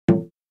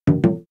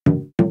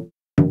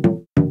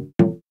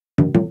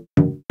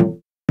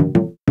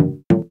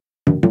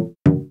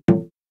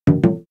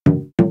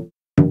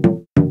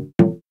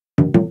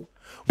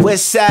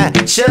West side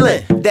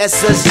chillin',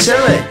 that's us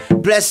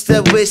chillin'. Blessed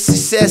up with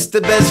success,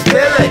 the best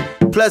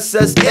feeling. Plus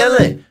us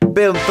illin',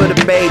 building for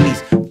the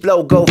babies.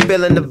 Flow go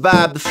feeling the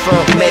vibe, the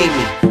funk made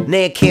me.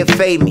 Nan can't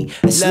fade me,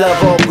 it's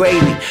love all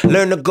gravy.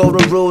 Learn the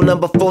golden rule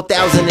number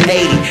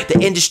 4080. The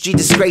industry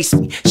disgraced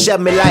me,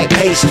 shoved me like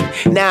pastry.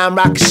 Now I'm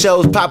rocking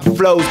shows, poppin'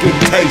 flows, getting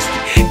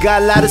tasty.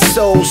 Got a lot of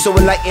soul, so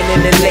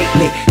enlightening it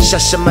lately.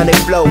 Shush your money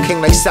flow, king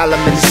like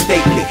Solomon the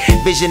stately.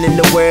 Vision in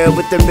the world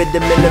with the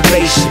rhythm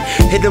innovation.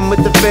 Hit them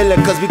with the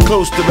feeling, cause we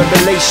close to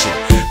revelation.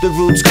 The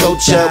roots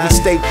culture, we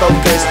stay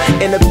focused.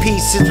 And the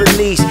piece is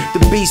released,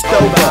 the beast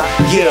over.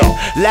 Yeah,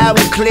 loud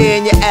and clear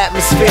in your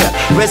atmosphere.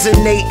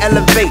 Resonate,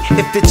 elevate,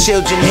 if the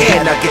children hear.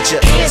 Now get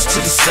your hands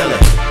to the ceiling,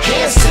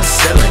 hands to the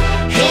ceiling,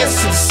 hands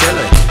to the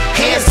ceiling,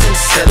 hands to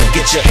the ceiling.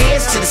 Get your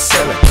hands to the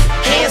ceiling,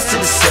 hands to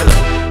the ceiling,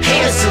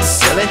 hands to the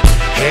ceiling,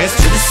 hands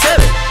to the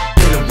ceiling.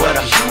 Feeling what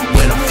I,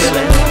 when I'm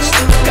feeling.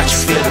 Got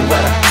you feeling what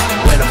I,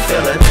 when I'm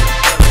feeling.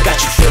 Got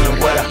you feeling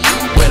what I,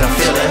 when I'm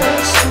feeling.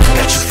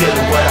 Got you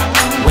feeling what I,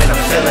 when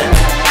I'm feeling.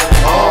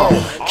 Oh,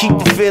 keep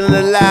you feeling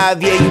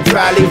alive, yeah, you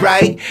probably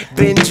right.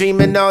 Been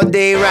dreaming all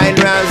day,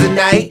 writing rhymes at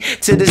night.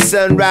 To the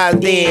sunrise,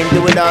 then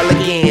do it all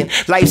again.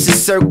 Life's a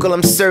circle,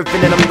 I'm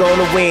surfing and I'm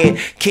gonna win.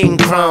 King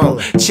Crown,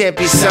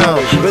 champion song.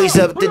 Raise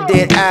up the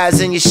dead eyes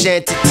in your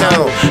shanty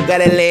tone.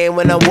 Gotta land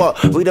when I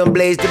walk, we done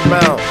blaze the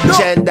brown.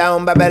 Chant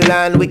down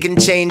Babylon, we can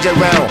change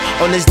around.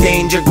 On this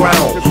danger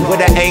ground, where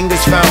the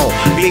anger's found.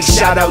 Big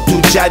shout out to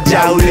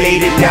Jaja who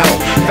laid it down.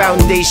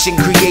 Foundation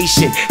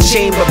creation,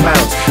 chamber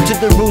bounce. To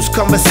the roots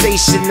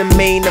conversation, the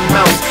main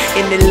amount.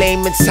 In the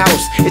layman's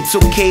house, it's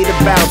okay to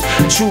bounce.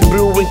 True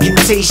blue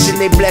incantation,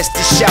 they bless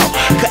the shout.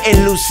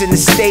 Cutting loose in the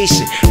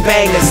station,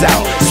 bangers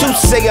out. So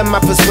say my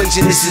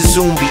persuasion, this is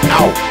Zumbi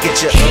out.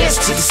 Get your hands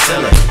to the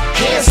ceiling,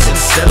 hands to the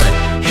ceiling,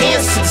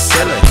 hands to the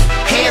ceiling,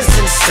 hands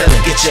to the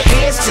ceiling. Get your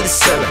hands to the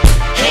ceiling,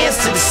 hands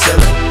to the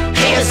ceiling,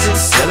 hands to the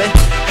ceiling,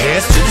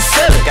 hands to the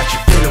ceiling. Got you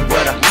feeling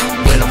what I,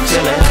 when I'm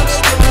feeling.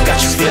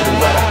 Got you feeling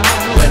what I,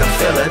 when I'm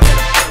feeling.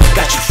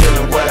 Got you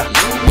feeling what I,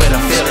 when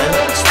I'm feeling.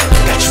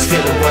 Got you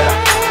feeling what I,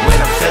 when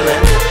I'm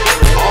feeling.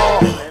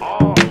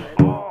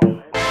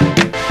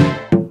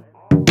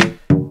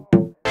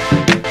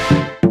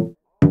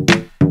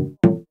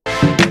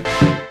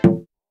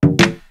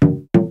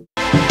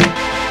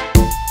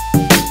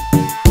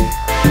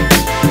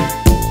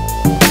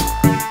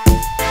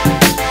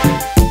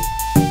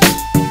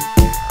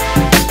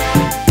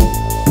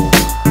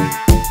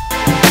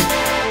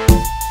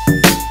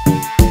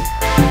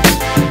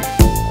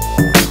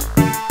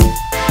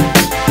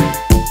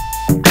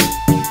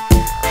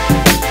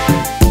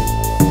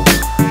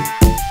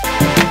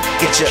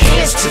 Get your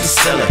hands to the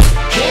ceiling,